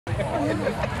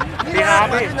นี่ลาก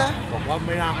มาด้วยนะผมว่าไ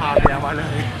ม่น่าพาเมียมาเล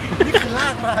ยนี่คือลา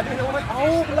กมาด้วยนะว่าเอา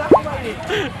ลากมาอีก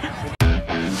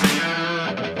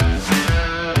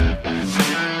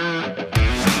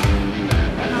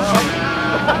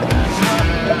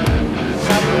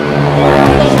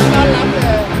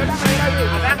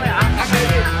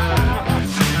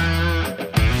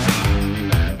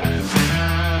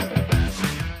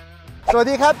สวัส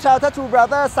ดีครับชาว Tattoo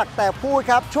Brother สักแต่พูด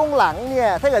ครับช่วงหลังเนี่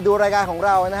ยถ้าเกิดดูรายการของเ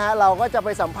รานะฮะเราก็จะไป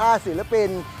สัมภาษณ์ศิลปิน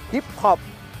ฮิปฮอป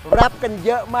แรปกันเ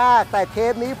ยอะมากแต่เท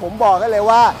ปนี้ผมบอกกันเลย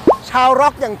ว่าชาวร็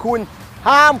อกอย่างคุณ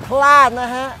ห้ามพลาดน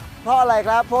ะฮะเพราะอะไรค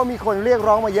รับเพราะมีคนเรียก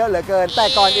ร้องมาเยอะเหลือเกินแต่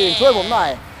ก่อนอื่นช่วยผมหน่อย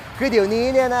คือเดี๋ยวนี้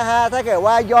เนี่ยนะฮะถ้าเกิด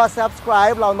ว่ายอด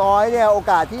Subscribe เราน้อยเนี่ยโอ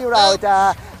กาสที่เราจะ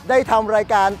ได้ทำราย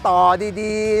การต่อ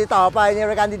ดีๆต่อไปเนี่ย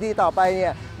รายการดีๆต่อไปเนี่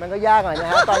ยมันก็ยากหน่อยนะ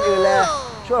ฮะก่อนอื่นเลย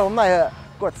ช่วยผมหน่อยเถอะ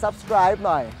กด subscribe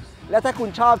หน่อยและถ้าคุณ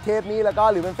ชอบเทปนี้แล้วก็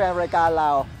หรือเป็นแฟนรายการเร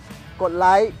ากดไล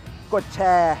ค์กดแช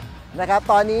ร์นะครับ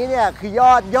ตอนนี้เนี่ยคือย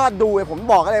อดดูผม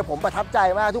บอกเลยผมประทับใจ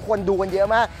มากทุกคนดูกันเยอะ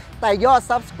มากแต่ยอด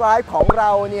subscribe ของเร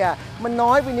าเนี่ยมันน้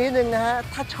อยไปนิดนึงนะฮะ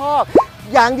ถ้าชอบ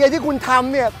อย่างเดียวที่คุณท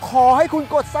ำเนี่ยขอให้คุณ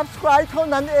กด subscribe เท่า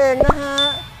นั้นเองนะฮะ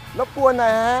รบกวนหน่อ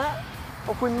ยฮะข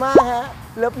อบคุณมากฮะ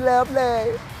เลิฟเลย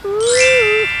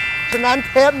ฉะนั้น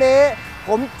เทปนี้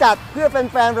ผมจัดเพื่อแ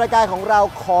ฟนๆรายการของเรา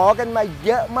ขอกันมาเ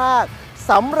ยอะมาก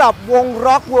สำหรับวง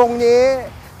ร็อกวงนี้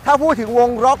ถ้าพูดถึงวง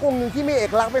ร็อกวงหนึ่งที่มีเอ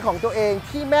กลักษณ์เป็นของตัวเอง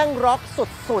ที่แม่งร็อก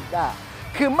สุดๆอ่ะ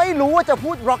คือไม่รู้ว่าจะพู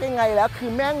ดร็อกยังไงแล้วคื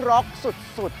อแม่งร็อก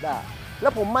สุดๆอ่ะแล้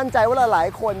วผมมั่นใจว่าหลาย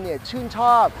ๆคนเนี่ยชื่นช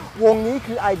อบวงนี้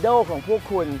คือไอดอลของพวก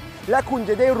คุณและคุณ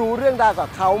จะได้รู้เรื่องราวกับ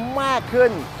เขามากขึ้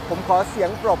นผมขอเสียง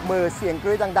ปรบมือเสียงก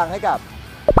รี๊ดดังๆให้กับ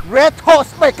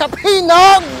Retrospect กับพี่น้อ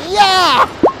งย่า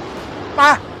ไป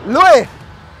ลุย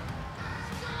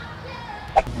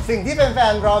สิ่งที่เป็นแฟ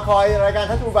นรอคอยรายการ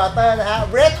Tattoo Brother นะฮะ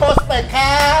Retrospect ค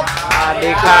รับสวัส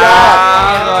ดีครับ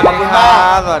ขอบคุณมา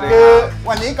กคือ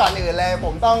วันนี้ก่อนอื่นเลยผ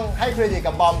มต้องให้เครดิต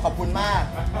กับบอมขอบคุณมาก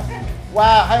ว่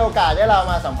าให้โอกาสได้เรา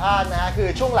มาสัมภาษณ์นะฮะคือ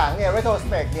ช่วงหลังเนี่ย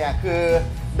Retrospect เนี่ยคือ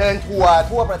เดินทัวร์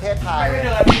ทั่วประเทศไทยไม่เดิ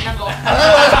น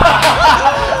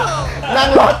นั่ง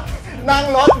ร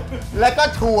ถแล้วก็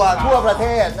ทัวร์ทั่วประเท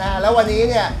ศนะฮะแล้ววันนี้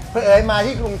เนี่ยเผอิญมา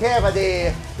ที่กรุงเทพพอดี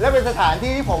และเป็นสถาน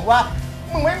ที่ที่ผมว่า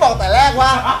มึงไม่บอกแต่แรกว่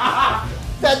า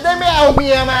จะได้ไม่เอาเมี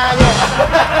ยมาเนี่ย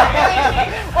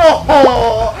โอ้โห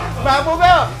มาปุ๊บ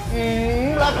ก็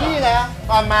แล้วพี่นะ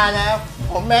ตอนมานะ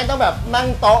ผมแม่งต้องแบบนั่ง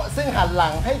โต๊ะซึ่งหันหลั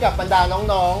งให้กับบรรดา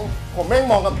น้องๆผมแม่ง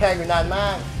มองกำแพงอยู่นานมา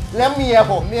กแล้วเมีย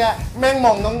ผมเนี่ยแม่งม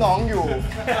องน้องๆอยู่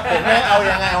ผมแม่งเอา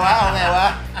ยังไงวะ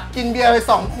กินเบียร์ไป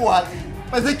2 ขวด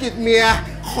ไปสะกิดเมีย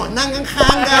ขอนั่งข้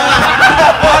างๆกัน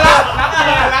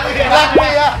รักเมี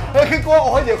ยคือกลัวโ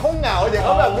อ้ยเดี๋ยวเขาเหงาเดี๋ยวเข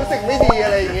าแบบรู้สึกไม่ดีอะ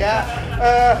ไรอย่างเงี้ย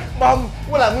บอม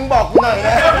วันหลังมึงบอกกูหน่อยน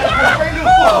ะไม่รู้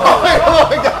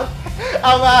กันเอ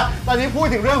ามาตอนนี้พูด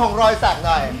ถึงเรื่องของรอยสักห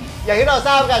น่อยอย่างที่เราท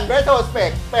ราบกัน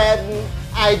Retrospect เป็น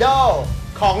ไอดอล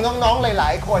ของน้องๆหลา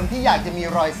ยๆคนที่อยากจะมี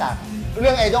รอยสักเรื่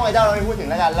องไอดอลเราไม่พูดถึง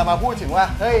แล้วกันเรามาพูดถึงว่า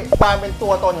เฮ้ยความเป็นตั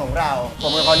วตนของเราผ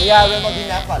มขออนุญาตเริ่มต้นที่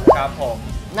นับก่อนเลยครับผม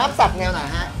นับสักแนวไหน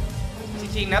ฮะจ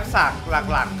ริงๆนับสัก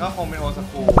หลักๆก็คงเป็นโอส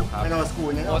คูลครับเป็นโอสคู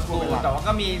ลเนี่ยโอสคูลแต่ว่า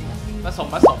ก็มีผสม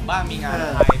บ้างมีงาน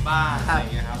ไทยบ้างอะไรอย่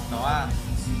างเงี้ยครับแต่ว่า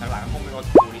หลักๆก็คงเป็นโอส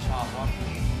คูลที่ชอบเพราะ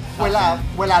เ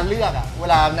วลาเลือกอะเว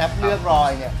ลานับเลือกรอย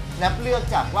เนี่ยนับเลือก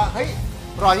จากว่าเฮ้ย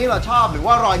รอยนี้เราชอบหรือ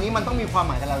ว่ารอยนี้มันต้องมีความห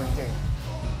มายกับเราจริง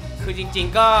ๆคือจริง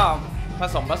ๆก็ผ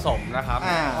สมนะครับ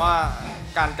เพราะว่า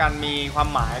การมีความ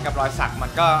หมายกับรอยสักมั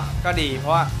นก็ดีเพรา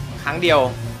ะว่าครั้งเดียว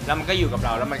แล้วมันก็อยู่กับเร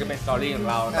าแล้วมันก็เป็นสตอรี่ของ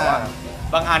เราแต่ว่า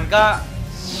บางอันก็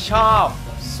ชอบ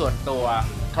ส่วนตัว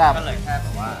ก็เลยแค่แบ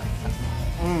บว่า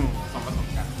ผสม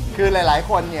กันคือหลายๆ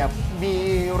คนเนี่ยมี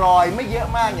รอยไม่เยอะ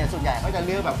มากเนี่ยส่วนใหญ่เขาจะเ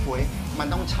ลือกแบบโอยมัน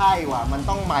ต้องใช่ว่ะมัน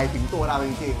ต้องหมายถึงตัวเราจ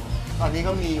ริงๆตอนนี้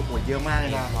ก็มีโหเยอะมากเล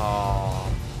ยนะ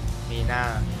มีหน้า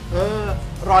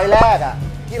รอยแรกอ่ะ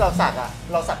ที่เราสั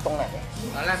กตรงไหน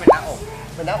ตอนแรกเป็นหน้าอก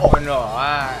มันบอกว่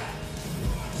า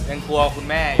ยังกลัวคุณ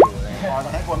แม่อยู่เลยตอ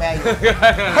นนั้นกลัวแม่อยู่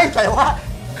ให้ใจว่า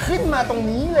ขึ้นมาตรง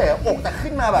นี้เลยอกแต่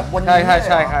ขึ้นมาแบบบนนี้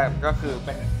ใช่ครับก็คือเ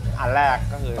ป็นอันแรก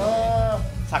ก็คือ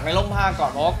สักในร่มผ้าก่อ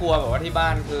นเพราะว่ากลัวแบบว่าที่บ้า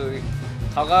นคือ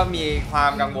เขาก็มีควา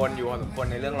มกังวลอยู่พอสมควร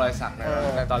ในเรื่องรอยสักใน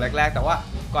ตอนแรกๆแต่ว่า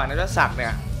ก่อนที่จะสักเนี่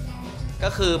ยก็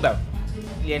คือแบบ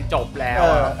เรียนจบแล้ว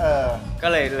ก็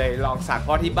เลยลองสักเพ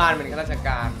ราะที่บ้านเป็นข้าราชก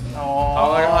ารเขา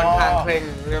ก็ค่อนข้างเคร่ง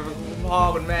พ่อ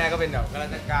คุณแม่ก็เป็นแบบข้ารา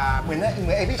ชการเหมือน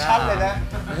ไอ้พี่ชัดเลยนะ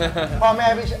พ่อแม่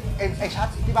ไอ้ชัด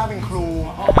ที่บ้านเป็นครู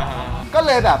ก็เ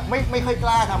ลยแบบไม่ค่อยก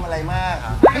ล้าทำอะไรมาก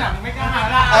ไม่กล้า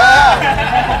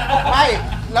ไม่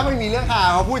แล้วมันมีเรื่องข่าว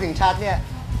เขาพูดถึงชัดเนี่ย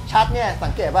สั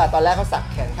งเกตว่าตอนแรกเขาสัก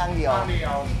แขนข้างเดียว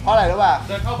เพราะอะไรรู้ป่ะเ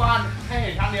ดินเข้าบ้านให้เ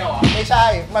ห็นข้างเดียวเหรอไม่ใช่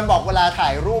มันบอกเวลาถ่า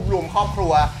ยรูปรวมครอบครั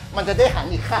วมันจะได้หัน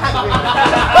อีกข้างนึง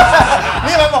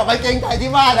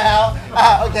ที่บ้านแล้ว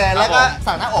โอเคแล้วก็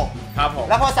สักหน้าอก ครับผม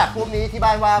แล้วพอสักปุ๊บนี้ที่บ้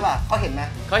านว่าป่ะเขาเห็นไหม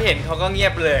เขาเห็นเขาก็เงีย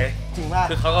บเลยจริงป่ะ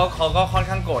คือเขาก็ค่อน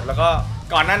ข้างโกรธแล้วก็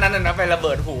ก่อนหน้านั้นนะไประเ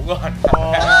บิดหูก่อน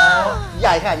ให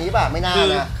ญ่ขนาดนี้ป่ะไม่น่า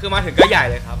นะคือมาถึงก็ใหญ่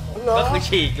เลยครับก็คือ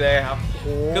ฉีกเลยครับ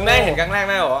คือแม่เห็นครั้งแรก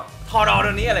แม่บอกว่าถอดออกเ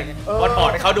ดี๋ยวนี้อะไรเงี้ยพอถอด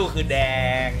ให้เขาดูคือแด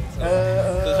ง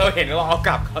คือเขาเห็นว่าเขาก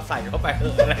ลับเขาใส่เข้าไปอ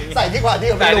ะไรใส่ดีกว่าที่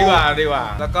ใส่ดีกว่า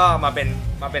แล้วก็มาเ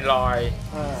ป็นรอย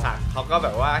สักเขาก็แบ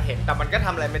บว่าเห็นแต่มันก็ท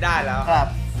ำอะไรไม่ได้แล้ว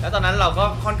แล้วตอนนั้นเราก็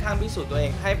ค่อนข้างพิสูจน์ตัวเอ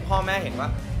งให้พ่อแม่เห็นว่า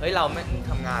เฮ้ยเราไม่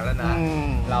ทำงานแล้วนะ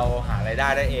เราหารายได้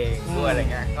เองด้วยอะไร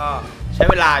เงี้ยก็ใช้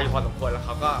เวลาอยู่พอสมควรแล้วเข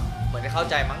าก็เหมือนได้เข้า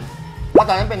ใจมั้งเพราะต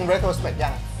อนนั้นเป็น Retrospect ยั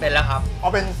งเป็นแล้วครับ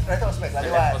เป็น Retrospect แล้ว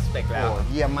ด้วย Retrospect แล้ว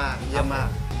เยี่ยมมาก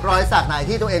รอยสักไหน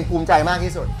ที่ตัวเองภูมิใจมาก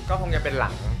ที่สุดก็คงจะเป็นหลั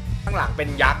งข้างหลังเป็น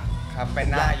ยักษ์ครับเป็น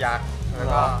หน้ายักษ์แล้ว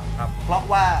ก็ครับเพ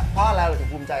ราะอะไรเราถึง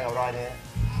ภูมิใจกับรอยนี้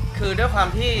คือด้วยความ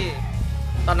ที่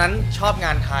ตอนนั้นชอบง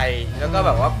านไทยแล้วก็แ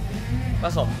บบว่าผ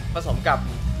สมกับ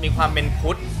มีความเป็น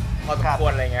พุทธพอสมคว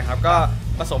รอะไรเงี้ยครับก็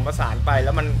ผสมผสานไปแ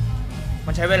ล้ว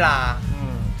มันใช้เวลา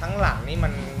ทั้งหลังนี่มั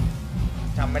น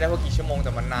จำไม่ได้ว่ากี่ชั่วโมงแ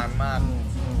ต่มันนานมาก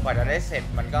กว่าจะได้เสร็จ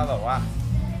มันก็แบบว่า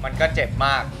มันก็เจ็บม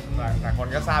ากแต่คน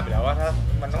ก็ทราบอยู่แล้วว่าถ้า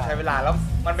มันต้องใช้เวลาแล้ว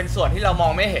มันเป็นส่วนที่เรามอ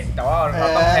งไม่เห็นแต่ว่าเรา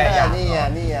ต้องแพ้ยานี่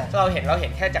ถ้าเราเห็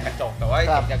นแค่จากกระจกแต่ว่าเห็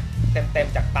นจากเต็ม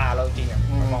จากตาเราจริง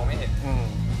ๆมันมองไม่เห็น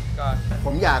ก็ผ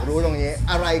มอยากรู้ตรงนี้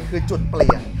อะไรคือจุดเป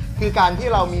ลี่ยนคือการที่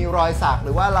เรามีรอยสักห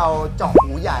รือว่าเราเจาะ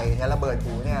หูใหญ่เนี่ยระเบิด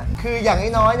หูเนี่ยคืออย่าง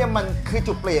น้อยๆเนี่ยมันคือ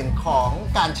จุดเปลี่ยนของ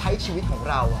การใช้ชีวิตของ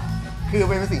เราอ่ะคือ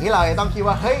เป็นสิ่งที่เราต้องคิด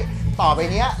ว่าเฮ้ยต่อไป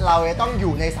เนี้ยเราต้องอ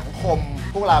ยู่ในสังคม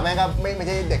พวกเราแม่งก็ไม่ใ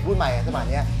ช่เด็กรุ่นใหม่สมัย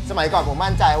นี้สมัยก่อนผม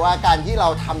มั่นใจว่าการที่เรา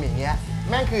ทำอย่างเงี้ย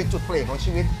แม่งคือจุดเปลี่ยนของ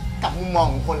ชีวิตกับมุมมอง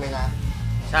ของคนเลยนะ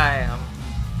ใช่ครับ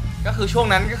ก็คือช่วง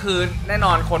นั้นก็คือแน่น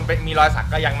อนคนมีรอยสัก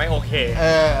ก็ยังไม่โอเค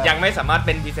ยังไม่สามารถเ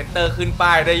ป็นพรีเซนเตอร์ขึ้น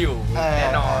ป้ายได้อยู่แน่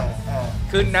นอน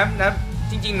คือนับ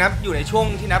จริงๆนับอยู่ในช่วง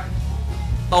ที่นับ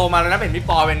โตมาแล้วนับเห็นพี่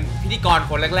ปอเป็นพิธีกร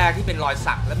คนแรกๆที่เป็นรอย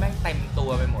สักแล้วแม่งเต็มตัว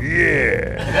ไปหมด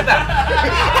แล้วแบบ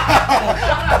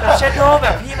เชดโดแบ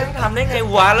บพี่แม่งทำได้ไง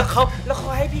วะแล้วเขา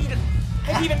ให้พี่เ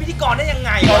ป็นพิธีกรได้ยังไ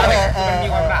งวะมันมี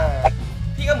ความแบบ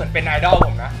พี่ก็เหมือนเป็นไอดอลผ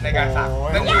มนะในการสัก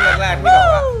ตั้งยุคแรกๆที่แบบ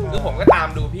ว่าคือผมก็ตาม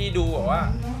ดูพี่ดูแบบว่า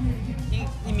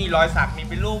ที่มีรอยสัก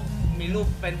มีรูป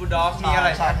เป็นบูลด็อกมีอะไร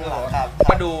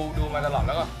ก็ดูมาตลอดแ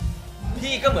ล้วก็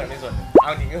พี่ก็เหมือนเป็นส่วนเอ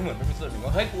าจริงก็เหมือนเป็นส่วนหนึ่งว่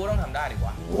าเฮ้ยกูต้องทำได้ดีก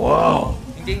ว่าว้าว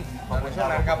จริงๆในช่วง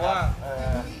นั้นครับว่า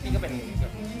พี่ก็เป็น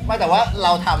ไม่แต่ว่าเร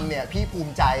าทำเนี่ยพี่ภู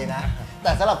มิใจนะแ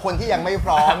ต่สำหรับคนที่ยังไม่พ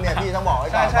ร้อมเนี่ยพี่ต้องบอกไว้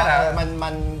ก่อนว่ามั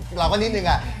นเราก็นิดนึง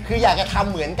อ่ะคืออยากจะทำ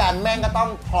เหมือนกันแม่งก็ต้อง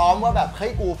พร้อมว่าแบบเฮ้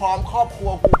ยกูพร้อมครอบครัว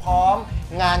กูพร้อม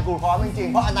งานกูพร้อมจริง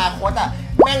ๆเพราะอนาคตอ่ะ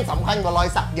แม่งสำคัญกว่ารอย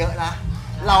สักเยอะนะ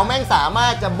เราแม่งสามา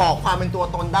รถจะบอกความเป็นตัว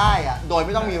ตนได้อะโดยไ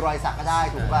ม่ต้องมีรอยสักก็ได้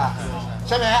ถูกป่ะใ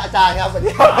ช่ไหมอาจารย์ครับวัน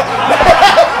นี้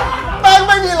แม่งไ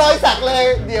ม่มีรอยสักเลย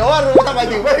เดี๋ยวว่ารู้ทำไม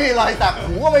ถึงไม่มีรอยสัก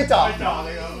หูก็ไม่เจาะ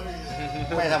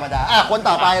ไม่ธรรมดาคน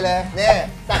ต่อไปเลยนี่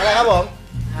สักอะไรครับผม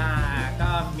ก็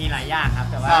มีหลายอย่างครับ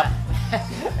แต่ว่า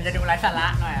มันจะดูไร้สาระ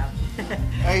หน่อยครับ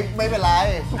ไม่เป็นไร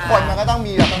ทุกคนมันก็ต้อง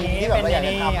มีแบบนี้แบบอยากจ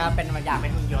ะทำเป็นอยากเป็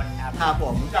นหุ่นยนต์ครับครับผ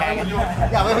มอยากเป็น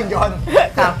หุ่นยนต์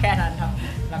ครับแค่นั้นครับ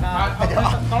แล้วก็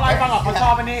ต้องไล่ฟังก่อนเขาชอ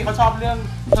บอันนี้เขาชอบเรื่อง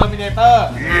Terminator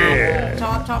ช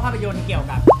อบภาพยนตร์เกี่ยว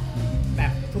กับแบ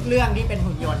บทุกเรื่องที่เป็น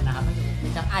หุ่นยนต์นะครับมี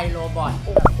ทั้งไอโรบอทโ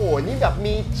อ้โหนี่แบบ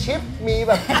มีชิปมีแ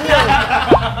บบเครื่อง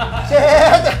เช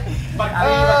ด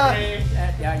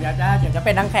เดี๋ยวจะเ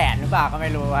ป็นทั้งแขนหรือเปล่าก็ไม่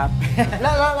รู้ครับแล้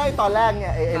วตอนแรกเนี่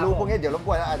ยไอ้รูปพวกนี้เดี๋ยวรบก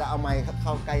วนอาจจะเอาไมค์เข้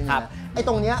าใกล้นี่นะไอ้ต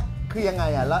รงเนี้ยคือยังไง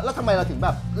อ่ะแล้วทำไมเราถึงแบ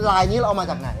บลายนี้เราเอามา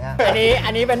จากไหนอ่ะอั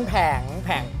นนี้เป็นแผง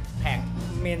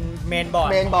เมนบ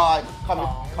อร์ด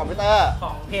คอมพิวเตอร์ข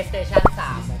อง PlayStation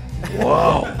 3ว้า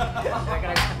ว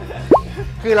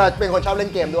คือเราเป็นคนชอบเล่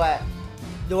นเกมด้วย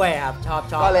ครับชอบ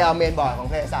ก็เลยเอาเมนบอร์ดของ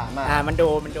PS3 มามัน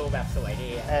ดูแบบสวย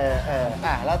ดี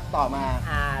แล้วต่อมา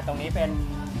ตรงนี้เป็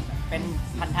น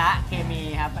พันธะเคมี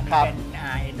ครับอันนี้เป็น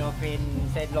เอนโดรฟิน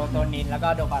เซโรโทนินแล้วก็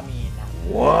โดปามีน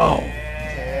ว้าว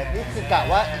นี่คือกะ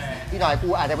ว่าอีกหน่อยกู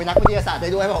อาจจะเป็นนักวิทยาศาสตร์ได้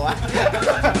ด้วยบอกว่า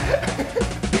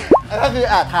ก็คือ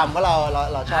ทำเพราะเ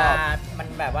ราชอบมัน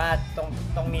แบบว่า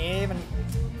ตรงนี้มัน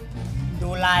ดู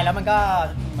ลายแล้วมันก็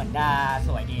เหมือนดาส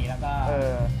วยดีแล้ว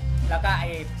ก็ไอ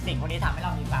สิ่งพวกนี้ทำให้เร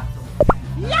ามีความสุข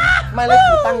ไม่แล้ว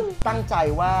คือตั้งใจ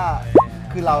ว่า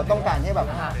คือเราต้องการให้แบบ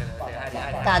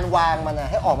การวางมัน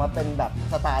ให้ออกมาเป็นแบบ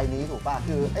สไตล์นี้ถูกป่ะ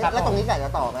คือแล้วตรงนี้กะจ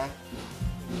ะต่อไหม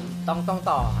ต้อง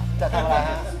ต่อครับจะทำอะไร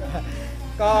ฮะ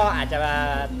ก็อาจจะ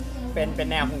เป็น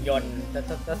แนวหุ่นยนต์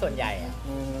ส่วนใหญ่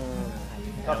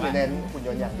ก็คือเน้นหุ่นย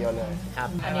นต์อย่างเดียวเลยครับ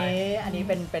อันนี้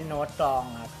เป็นโน้ตกลอง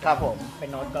ครับครับผมเป็น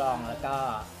โน้ตกลองแล้วก็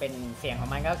เป็นเสียงของ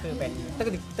มันก็คือเป็น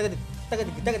ตึ๊ด ตะกะ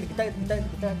ตึกตะกะตึกตะกะตึ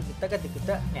กตะกะตึกตะกะตึก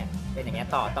ตะเนี่ยเป็นอย่างเงี้ย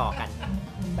ต่อกัน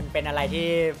มันเป็นอะไรที่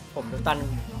ผมตอน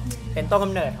เป็นต้นก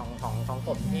ำเนิดของผ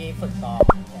มที่ฝึกซ้อม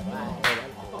แต่ว่า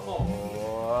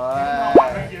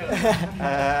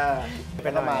เป็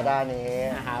นมาด้านนี้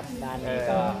นะครับด้านนี้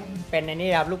ก็เป็นในนี่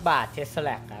ครับลูกบาศก์เทสแล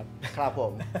กครับครับผ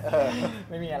ม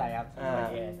ไม่มีอะไรครับ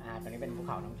ตอนนี้เป็นภูเ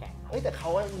ขาน้ำแข็งเฮ้ยแต่เขา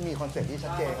มีคอนเซ็ปต์ที่ชั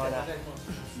ดเจนเขานะ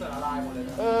เสือละลายหมดเลย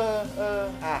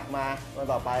มา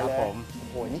ต่อไปเลยผม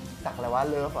โอ้ยนี่สักอะไรวะ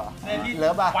เลิฟเหรอเลิ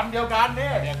ฟป่ะวันเดียวกันนี่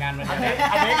เดียวกันอัน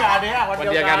นี้วัน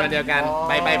เดียวกัน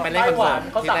ไปเล่นคอนเสิร์ต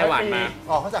ที่ไต้หวันมา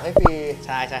เขาสักให้ฟรีใ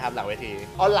ช่ครับหลังเวที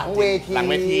หลัง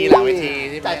เวที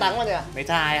จ่ายตังค์วะเนี่ยไม่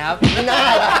จ่ายครับไม่น่า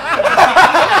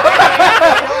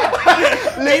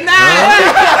ลีน่า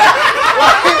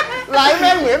ไลฟ์แ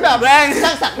ม่งเหมือนแบบช่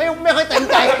างสักไม่ค่อยเต็ม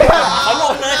ใจเขาล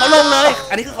งเลย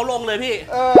อันนี้คือเขาลงเลยพี่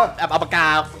แบบเอาปากกา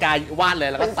วาดเลย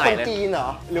แล้วก็ใส่เลยเป็นคนจีนเหรอ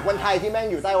หรือคนไทยที่แม่ง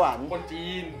อยู่ไต้หวันคนจี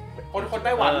นคนไ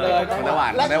ต้หวันเลยไต้หวั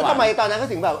นแล้วทำไมตอนนั้นเขา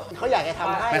ถึงแบบเขาอยากจะท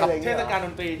ำให้อะไรเทศกาลด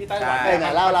นตรีที่ไต้หวัน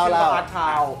เล่าอาร์ตท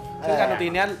าวน์เทศกาลดนตรี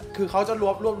เนี้ยคือเขาจะร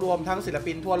วบรวมทั้งศิล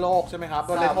ปินทั่วโลกใช่ไหมครับโ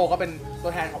ดยเรโทรก็เป็นตั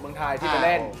วแทนของเมืองไทยที่ไปเ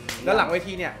ล่นแล้วหลังเว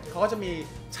ทีเนี่ยเขาก็จะมี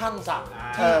ช่างสัก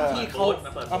ที่เขา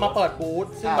เอามาเปิดบูธ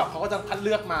ซึ่งแบบเขาก็จะคัดเ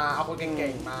ลือกมาเอาคนเก่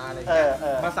งๆมาอะไรเงี้ย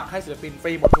มาสักให้ศิลปินฟ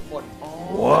รีหมดทุกคน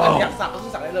อยากสักก็คื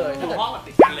อสักได้เลยห้องแบบ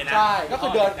ติดกันเลยนะใช่ก็คื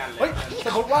อเดินเฮ้ยส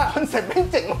มมติว่าคอนเซ็ปต์ไม่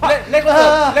เจ๋งเล่นคอนเ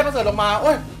สิร์ตลงมาโ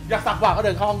อ้ยอยากสักว่าก็เ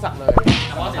ดินเข้าห้องสักเลยเ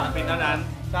ฉพาะศิลปินเท่านั้น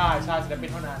ใช่ศิลปิน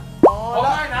เท่านั้นเพราะไ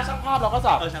ด้นะช่างภาพเราก็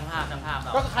สักช่างภาพ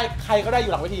ก็ใครก็ได้อ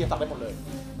ยู่หลังเวทีสักได้หมดเลย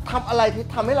ทำอะไรที่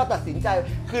ทำให้เราตัดสินใจ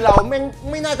คือเรา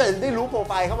ไม่น่าจะได้รู้โปรไ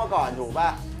ฟล์เข้ามาก่อนถูกป่ะ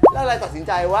แล้วอะไรตัดสินใ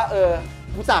จว่า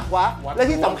กูสักวะและ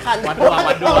ที่สำคัญวัด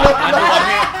ดวง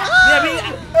เนี่ยพี่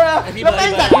แล้วแม่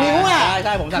งสักนิ้วอ่ะใ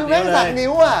ช่ผมสักนิ้วเลยคือแม่งสัก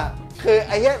นิ้วอ่ะคือไ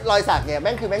อ้เหี้ยรอยสักเนี่ยแ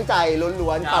ม่งคือแม่งใจล้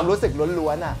วนๆความรู้สึกล้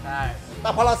วนๆอ่ะแต่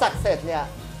พอเราสักเสร็จเนี่ย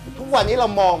ทุกวันนี้เรา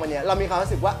มองมันเนี่ยเรามีความรู้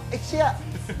สึกว่าไอ้เชี่ย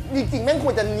จริงๆแม่งค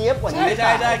วรจะเนี้ยบกว่านี้ใ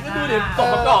ช่ก็ดูดิส่ง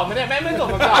ประกอบไม่ได้แม่ไม่ส่ง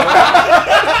ประกอบ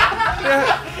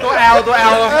ตัว L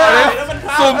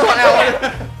ซูมตัว L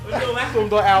ดูไหมซูม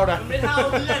ตัว L นะไม่เท่า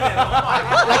เพื่อนเนี่ย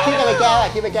แล้วคิดไป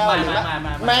แก้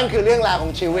แม่งคือเรื่องราวขอ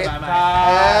งชีวิต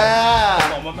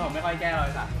ผมไม่ค่อยแก้รอย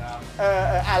สักครับ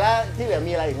แล้วที่เหลือ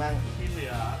มีอะไรอีกบ้างที่เหลื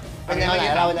อเป็นยังไง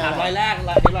เราเนี่ยรอยแร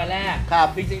กครับ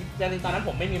จริงๆตอนนั้นผ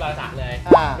มไม่มีรอยสักเลย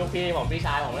ลูกพี่ช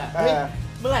ายผมแหละ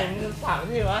เมื่อไหร่มึงสัก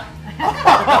พี่วะ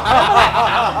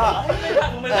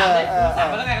มึงไม่สักเลยสัก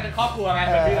มาตั้งแต่เป็นครอบครัวไง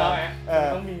เป็นพี่น้องไง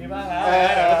ต้องมีบ้างแล้ว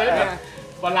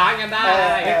บาลานซ์กันได้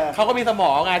เขาก็มีสม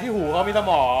องไงที่หูเขามีส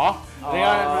มองนี่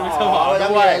ก็มีสมอง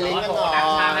ด้วยลิงก์กันหน่อย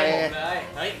ให้ผมเลย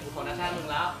เฮ้ยกูขอนักชาติมึง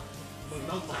แล้วมึง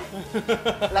ต้องใส่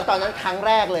แล้วตอนนั้นครั้งแ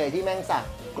รกเลยที่แม่งสัก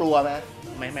กลัวไหม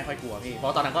ไม่ค่อยกลัวพี่เพรา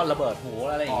ะตอนนั้นก็ระเบิดหู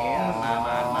อะไรอย่างเงี้ย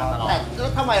มาตลอดแต่แล้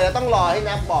วทำไมเราต้องรอให้แน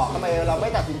บบอกทำไมเราไม่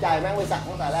ตัดสินใจแม่งไปสัก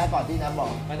ตั้งแต่แรกก่อนที่แนบบอก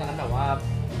ไม่ตอนนั้นแบบว่า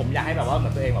ผมอยากให้แบบว่าเหมื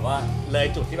อนตัวเองแบบว่าเลย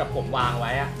จุดที่แบบผมวางไ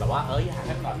ว้อะแบบว่าอยากใ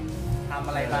ห้แบบทำ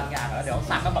อะไรบางอย่างแล้วเดี๋ยว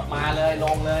สักก็แบบมาเลยล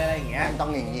งเลยอะไรอย่างเงี้ยต้อ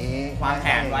งอย่างนี้วางแผ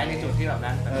นไว้ในจุดที่แบบ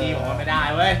นั้นแต่พี่ผมว่าไม่ได้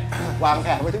เว้ยวางแผ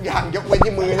นไว้ทุกอย่างยกเว้น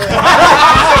ที่มือเลย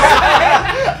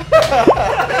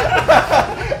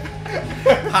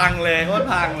พังเลยโคตร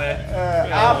พังเลย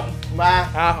มา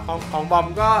ของบอม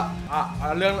ก็เอ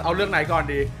าเรื่องไหนก่อน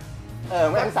ดี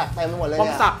แม่งสักเต็มไปหมดเลยผ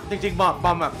มสักจริงๆบ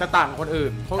อมแบบจะต่างคนอื่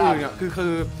นเนี่ยคื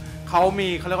อเข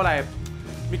าเรียกว่าอะไร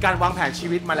มีการวางแผนชี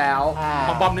วิตมาแล้วข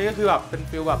องบอมนี่ก็คือแบบเป็น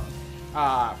ฟิลแบบ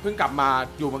เพิ่งกลับมา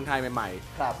อยู่เมืองไทยใหม่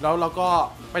ๆแล้วเราก็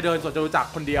ไปเดินสวนจตุจักร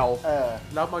คนเดียว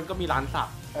แล้วมันก็มีร้านสัก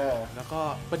แล้วก็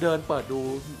ไปเดินเปิดดู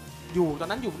อยู่ตอน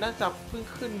นั้นอยู่น่าจะเพิ่ง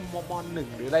ขึ้นม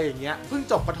.1 หรืออะไรอย่างเงี้ยเพิ่ง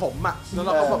จบประถมอ่ะแล้วเร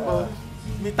าก็แบบ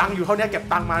มีตังค์อยู่เท่านี้เก็บ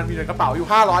ตังค์มามีในกระเป๋าอยู่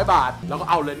500 บาทแล้วก็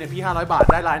เอาเลยเนี่ยพี่500 บาท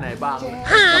ได้ลายไหนบ้าง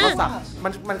แล้วก็สัก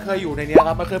มันเคยอยู่ในนี้ค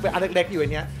รับมันเคยเป็นอันเล็กๆอยู่ใน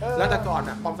นี้แล้วแต่ก่อน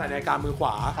อ่ะปอมใส่นาฬิกามือขว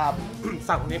า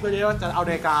สักตรงนี้เพื่อที่ว่าจะเอา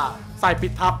นาฬิกาใส่ปิ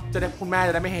ดทับจะได้คุณแม่จ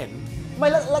ะได้ไม่เห็นไม่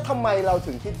แล้วทำไมเรา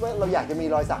ถึงคิดว่าเราอยากจะมี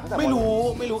รอยสักตั้งแต่ไม่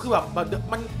รู้คือแบบ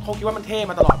มันเขาคิดว่ามันเท่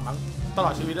มาตลอดมั้งตลอ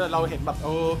ดชีวิตเราเห็นแบบ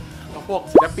พวก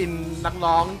ศิลปินนัก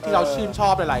ร้องที่เราชื่นชอ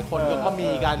บหลายๆคนก็มี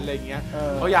กันอะไรเงี้ย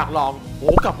เขาอยากลอง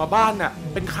กลับมาบ้านน่ะ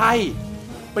เป็นไข้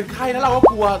แล้วเราก็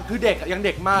กลัวคือเด็กยังเ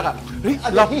ด็กมากอ่ะเฮ้ย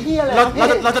เ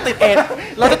ราจะติดเอด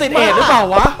หรือเปล่า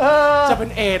วะจะเป็น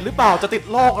เอดหรือเปล่าจะติด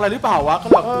โรคอะไรหรือเปล่าวะก็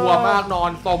แบบกลัวมากนอ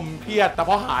นสมเครียดแต่พ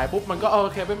อหายปุ๊บมันก็โอ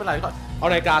เคไม่เป็นไรก็เอา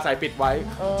นาฬิกาใส่ปิดไว้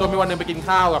จนมีวันนึงไปกิน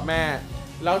ข้าวกับแม่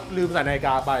แล้วลืมใส่นาฬิก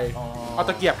าไปเอาต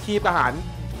ะเกียบคีบอาหาร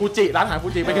ฟูจิร้านอาหารฟู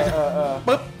จิไปกิน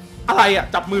ปุ๊บอะไรอ่ะ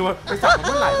จับมือมาไปสักเ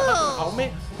มื่อไหร่แล้วเขาไม่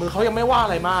มือเขายังไม่ว่าอ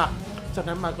ะไรมากจาก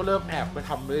นั้นมันก็เริ่มแอบไป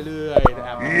ทำเรื่อยๆแอ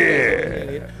บ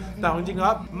แต่จริงๆแล้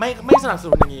วไม่สนับส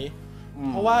นุนอย่างนี้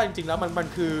เพราะว่าจริงๆแล้วมัน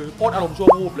คือโคตรอารมณ์ชั่ว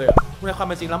วูบเลยในความ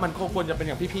เป็นจริงแล้วมันควรจะเป็นอ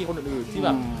ย่างพี่ๆคนอื่นๆที่แบ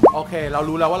บโอเคเรา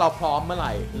รู้แล้วว่าเราพร้อมเมื่อไห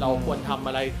ร่เราควรทำอ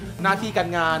ะไรหน้าที่การ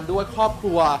งานด้วยครอบค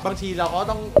รัวบางทีเราก็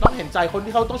ต้องเห็นใจคน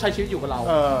ที่เขาต้องใช้ชีวิตอยู่กับเรา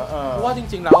เพราะว่าจ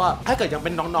ริงๆแล้วอะถ้าเกิดยังเ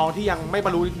ป็นน้องๆที่ยังไม่บ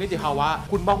รรลุนิติภาวะ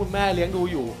คุณพ่อคุณแม่เลี้ยงดู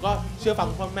อยู่ก็เชื่อฟัง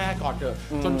พ่อแม่ก่อนเถอะ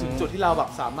จนถึงจุดที่เราแบบ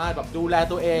สามารถแบบดูแล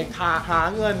ตัวเองหา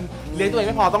เงินเลี้ยงตัวเอง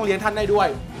ไม่พอต้องเลี้ยงท่านได้ด้วย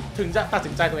ถึงจะตัด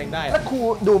สินใจตัวเองได้แล้วครู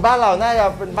ดูบ้านเราน่าจะ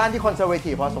เป็นบ้านที่คอนเซอร์เว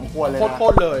ทีฟพอสมควรเลยนะโค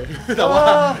ตรเลยแ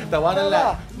ต่ว่านั่นแหละ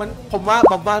มันผมว่าเ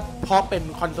พราะเป็น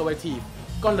คอนเซอร์เวทีฟ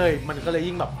ก็เลยมันก็เลย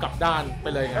ยิ่งแบบกลับด้านไป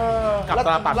เลยกลับต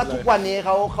าปัดเลยแล้วทุกวันนี้เ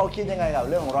ขาคิดยังไงกับ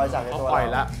เรื่องของรอยสักในตัวเราปล่อย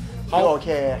แล้วเขาโอเค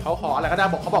เขาขออะไรก็ได้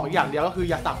เขาบอกอย่างเดียวก็คือ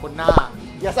อย่าสักบนหน้า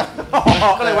อย่าสัก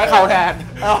ก็เลยไว้เขาแทน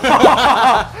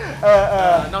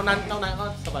นอกนั้นก็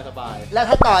สบายแล้ว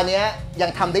ถ้าตอนนี้ยั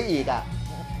งทำได้อีกอ่ะ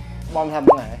บอมทำ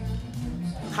ตรงไหน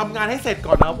ทำงานให้เสร็จ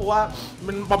ก่อนนะเพราะว่า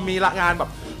มันบอมมีงานแบบ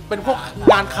เป็นพวก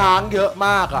งานค้างเยอะม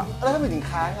ากอ่ะแล้วถ้าไปถึง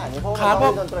ค้างอ่ะนี่เพราะค้าง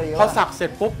พอสักเสร็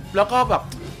จปุ๊บแล้วก็แบบ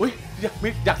อุ้ย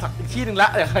อยากสักอีกที่หนึ่งละ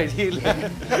อยากใครที่เลย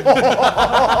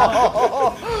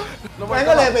มัน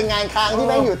ก็เลยเป็นงานค้างที่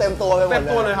แม่งอยู่เต็มตัวไปหมดเลยเต็ม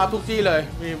ตัวเลยครับทุกที่เลย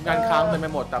มีงานค้างเต็มไป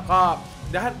หมดแต่ก็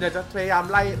เดี๋ยวจะพยายาม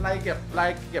ไล่เ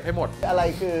ก็บให้หมดอะไร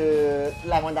คือ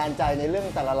แรงบันดาลใจในเรื่อง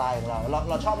แต่ละลายของ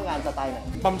เราชอบงานสไตล์ไหน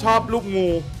ผมชอบรูปงู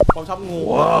ผมชอบงู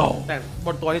แต่บ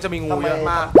นตัวนี้จะมีงูเยอะ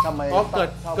มากเพราะ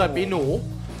เกิดปีหนู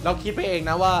เราคิดไปเอง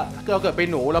นะว่าเราเกิดเป็น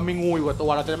หนูเรามีงูอยู่กับตั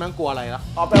วเราจะไม่ต้องกลัวอะไรแล้ว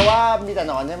แปลว่ามีแต่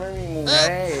หนอนใช่ไหมไม่มีงู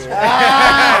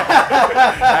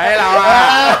เ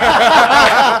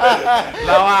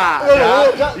รา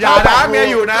อย่านะเมีย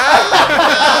อยู่นะ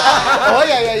โอ้ย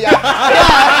อย่า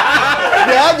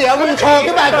เดี๋ยวมึงโชว์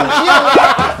ขึ้นมากูเชี่ยวเลย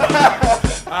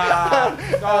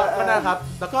ก็ได้ครับ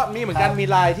แล้วก็มีเหมือนกันมี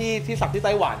ลายที่สักที่ไ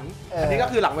ต้หวันอันนี้ก็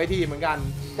คือหลังเวทีเหมือนกัน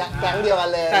แก๊งเดียวกัน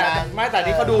เลยแต่ไม่แต่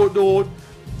นี้เขาดู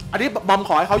อันนี้บอมข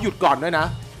อให้เขาหยุดก่อนด้วยนะ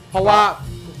เพราะว่า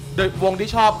วงที่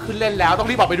ชอบขึ้นเล่นแล้วต้อง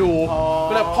รีบออกไปดู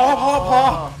ก็เลยพอ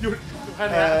หยุดแค่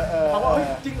นี้เขาว่า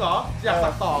จริงเหรออยากสั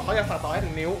กต่อเขาอยากสักต่อให้ถึ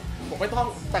งนิ้วผมไม่ต้อง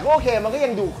แต่ก็โอเคมันก็ยั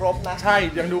งดูครบนะใช่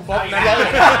ยังดูครบนะ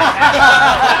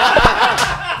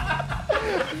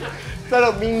สรุ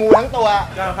ปมีงูทั้งตัว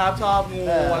ครับชอบงู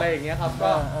อะไรอย่างเงี้ยครับ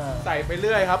ก็ใส่ไปเ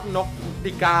รื่อยครับนก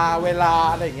ปีกาเวลา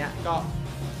อะไรอย่างเงี้ยก็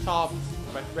ชอบ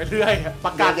ไปเรื่อยป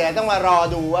ระกาศเดี๋ยวต้องมารอ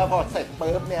ดูว่าพอเสร็จ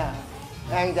ปุ๊บเนี่ย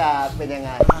แม่งจะเป็นยังไ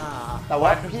งแต่ว่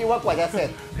าพี่ว่ากว่าจะเสร็จ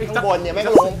ข้างบนเนี่ยไม่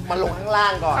ก็มันลงข้างล่า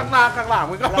งก่อนข้างล่าง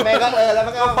มันก็แล้วแม่ก็แล้ว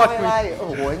มันก็ไม่ไล่โอ้โ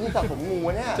หนี่สับผมงู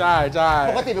เนี่ยใช่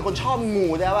ปกติเป็นคนชอบงู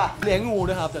ใช่ป่ะเลี้ยงงู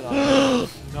ด้วยครับแต่ก็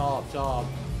ชอบ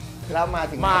แล้วมา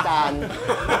ถึงอาจารย์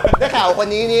ได้ข่าวคน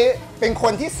นี้เป็นค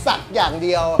นที่สักอย่างเ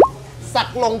ดียวสัก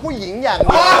ลงผู้หญิงอย่างเ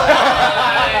ดียว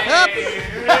ครับ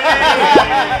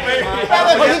แม่เ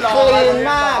ป็นคนที่คลีน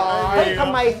มากเฮ้ยทำ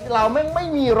ไมเราไม่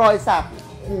มีรอยสัก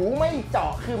หูไม่เจา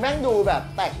ะคือแม่งดูแบบ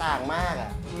แตกต่างมากอ่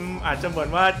ะอาจจะเหมือน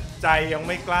ว่าใจยังไ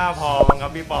ม่กล้าพอมั้งครั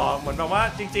บพี่ปอเหมือนแบบว่า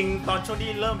จริงๆตอนช่วง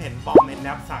ที่เริ่มเห็นบอมเห็นแน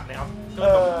บสักนะครับ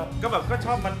ก็ช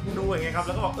อบมันดูอย่างเงี้ยครับแ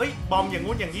ล้วก็บอกเอ้ยบอมอย่าง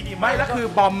งู้นอย่างนี้ดีไหมไม่แล้วคือ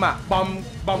บอ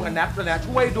มกับแนบเนี่ย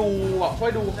ช่วยดูแบบช่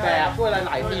วยห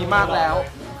ลายทีมากแล้ว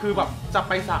คือแบบจะ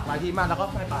ไปสักหลายทีมากแล้วก็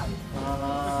ไม่ไป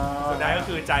สุดท้ายก็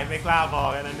คือใจไม่กล้าพอ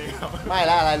แค่นั้นเองครับไม่แ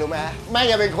ล้วอะไรรู้ไหมแม่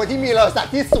จะเป็นคนที่มีรอยสัก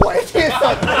ที่สวยที่สุ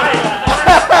ด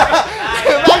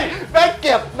คือแม่เ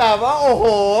ก็บแบบว่าโอ้โห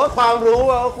ความรู้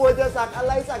ว่าควรจะสักอะ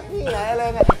ไรสักที่ไหนอะไร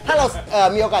ไงถ้าเรา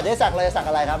มีโอกาสได้สักเลยสัก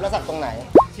อะไรครับแล้วสักตรงไหน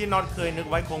ที่น็อตเคยนึก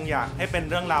ไว้คงอยากให้เป็น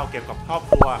เรื่องราวเกี่ยวกับครอบ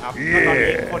ครัวครับตอน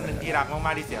นี้คนหนึ่งที่รักมา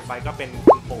กๆที่เสียไปก็เป็น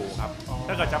คุณปู่ครับ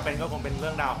ถ้าเกิดจำเป็นก็คงเป็นเรื่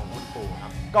องราวของคุณปู่ครั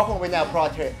บก็คงเป็นแนว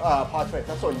portrait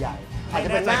ซะส่วนใหญ่อาจจะ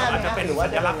เป็นอาจจะเป็นสั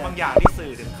ญลักษณ์บางอย่างที่สื่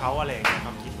อถึงเขาอะไรอย่างเงี้ยค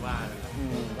รับคิดว่า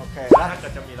โอเคถ้าเกิ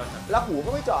ดจะมีเราแล้วหูก็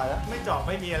ไม่เจาะแล้วไม่เจาะไ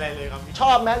ม่มีอะไรเลยครับช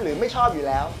อบไหมหรือไม่ชอบอยู่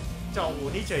แล้วเจาะหู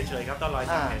นี่เฉยๆครับตอนรอย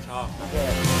สักเนี่ยชอบ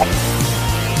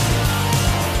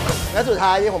และสุดท้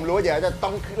ายที่ผมรู้เดี๋ยวจะต้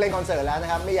องเล่นคอนเสิร์ตแล้วน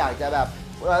ะครับไม่อยากจะแบบ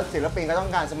ศิลปินก็ต้อ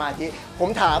งการสมาธิผม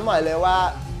ถามหน่อยเลยว่า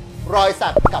รอยสั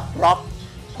กกับร็อก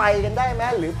ไปกันได้ไหม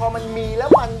หรือพอมันมีแล้ว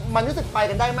มันรู้สึกไป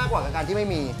กันได้มากกว่าการที่ไม่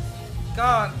มีก็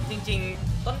จริง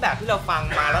ๆต้นแบบที่เราฟัง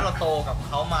มาแล้วเราโตกับเ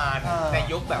ขามาใน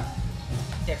ยุคแบบ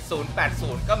70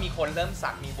 80ก็มีคนเริ่มสั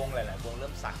กมีวงหลายๆวงเริ่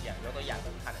มสักอย่างยกตัวอย่างเป็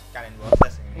นการแอนด์วอร์เซ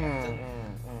สอย่างเงี้ย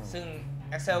ซึ่ง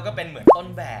แอ็กเซลก็เป็นเหมือนต้น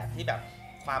แบบที่แบบ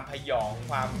ความพยอง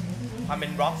ความเป็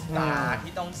นร็อกสตาร์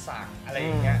ที่ต้องสักอะไรอ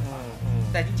ย่างเงี้ย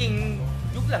แต่จริง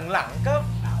ๆยุคหลังๆก็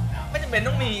ไม่จำเป็น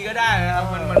ต้องมีก็ได้นะครับ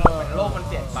มันโลกมันเ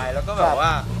ปลี่ยนไปแล้วก็แบบว่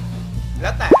าแล้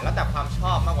วแต่ความช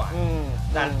อบมากกว่า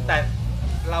แต่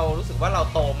เรารู้สึกว่าเรา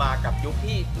โตมากับยุค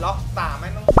ที่ร็อกสตาร์ไม่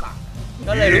ต้องสัก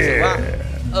ก็เลยรู้สึกว่า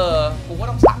กูก็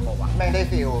ต้องสักบอกว่าแม่งได้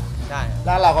ฟิลใช่แ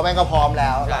ล้วเราก็แม่งก็พร้อมแล้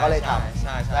วเราก็เลยท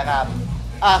ำนะครับ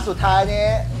สุดท้ายนี้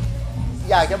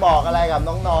อยากจะบอกอะไรกับ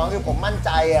น้องๆคือผมมั่นใ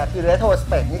จอ่ะคือ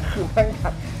Retrospect นี่คือ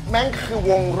แม่งคือ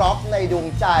วงร็อกในดวง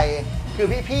ใจคือ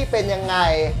พี่ๆเป็นยังไง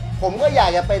ผมก็อยา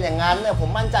กจะเป็นอย่างนั้นเนี่ยผม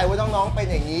มั่นใจว่าน้องๆเป็น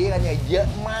อย่างนี้กันเนี่ยเยอะ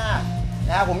มาก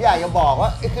นะผมอยากจะบอกว่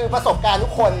าคือประสบการณ์ทุ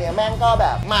กคนเนี่ยแม่งก็แบ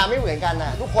บมาไม่เหมือนกันน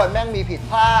ะทุกคนแม่งมีผิด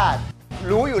พลาด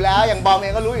รู้อยู่แล้วอย่างบอมเอ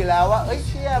งก็รู้อยู่แล้วว่าเ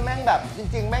ชี่ยแม่งแบบจ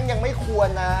ริงๆแม่งยังไม่ควร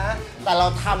นะแต่เรา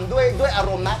ทำด้วยอา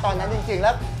รมณ์นะตอนนั้นจริงๆแ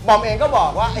ล้วบอมเองก็บอ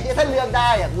กว่าถ้าเลือกได้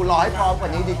อะกูรอให้พร้อมกว่า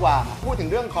นี้ดีกว่าพูดถึง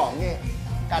เรื่องของนี่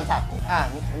การสัก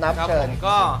นับ ครับ เชิ ผ ญ ม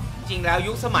ก็จริงแล้ว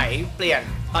ยุคสมัยเปลี่ยน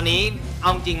ตอนนี้เอ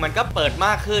าจริงมันก็เปิดม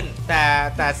ากขึ้น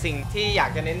แต่สิ่งที่อยา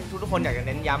กจะเน้นทุกคนอยากจะเ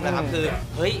น้นย้ำนะครับคือ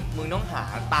เฮ้ยมึงต้องหา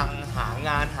ตังค์หาง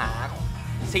านหา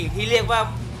สิ่งที่เรียกว่า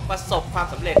ประสบความ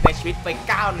สำเร็จในชีวิตไป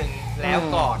ก้าวหนึ่งแล้ว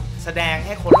ก่อนแสดงใ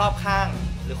ห้คนรอบข้าง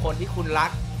หรือคนที่คุณรั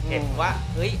กเห็นว่า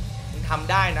เฮ้ยมึงท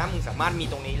ำได้นะมึงสามารถมี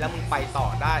ตรงนี้แล้วมึงไปต่อ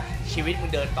ได้ชีวิตมึ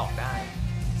งเดินต่อได้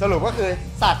สรุปก็คือ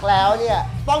สักแล้วเนี่ย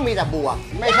ต้องมีแต่บวก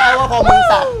ไม่ใช่ว่าพอมึง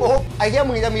สักปุ๊บ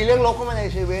มึงจะมีเรื่องลบเข้ามาใน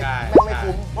ชีวิตไม่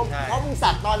คุ้มเพราะมึง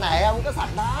สักตอนไหนมึงก็สัก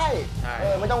ได้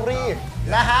ไม่ต้องรีบ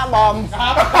นะฮะบอมครั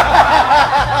บ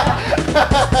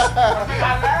ไม่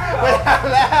ทัน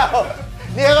แล้ว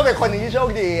นี่ก็เป็นคนหนึ่งที่โชค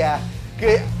ดีอ่ะ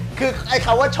คือไอ้ค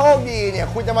ำว่าโชคดีเนี่ย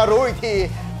คุณจะมารู้อีกที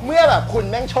เมื่อแบบคุณ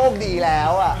แม่งโชคดีแล้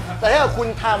วอ่ะแต่ถ้าคุณ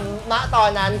ทำณตอน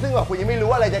นั้นซึ่งแบบคุณยังไม่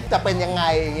รู้อะไรจะเป็นยังไง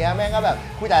อย่างเงี้ยแม่งก็แบบ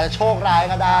คุณอาจจะโชคร้าย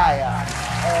ก็ได้อ่ะ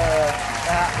น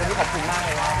ะฮะวันนี้ขอบคุณมากเล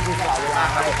ยนะที่สละเวลา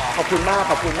ขอบคุณมาก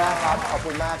ครับขอบ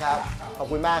คุณมากค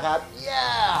รับ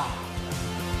yeah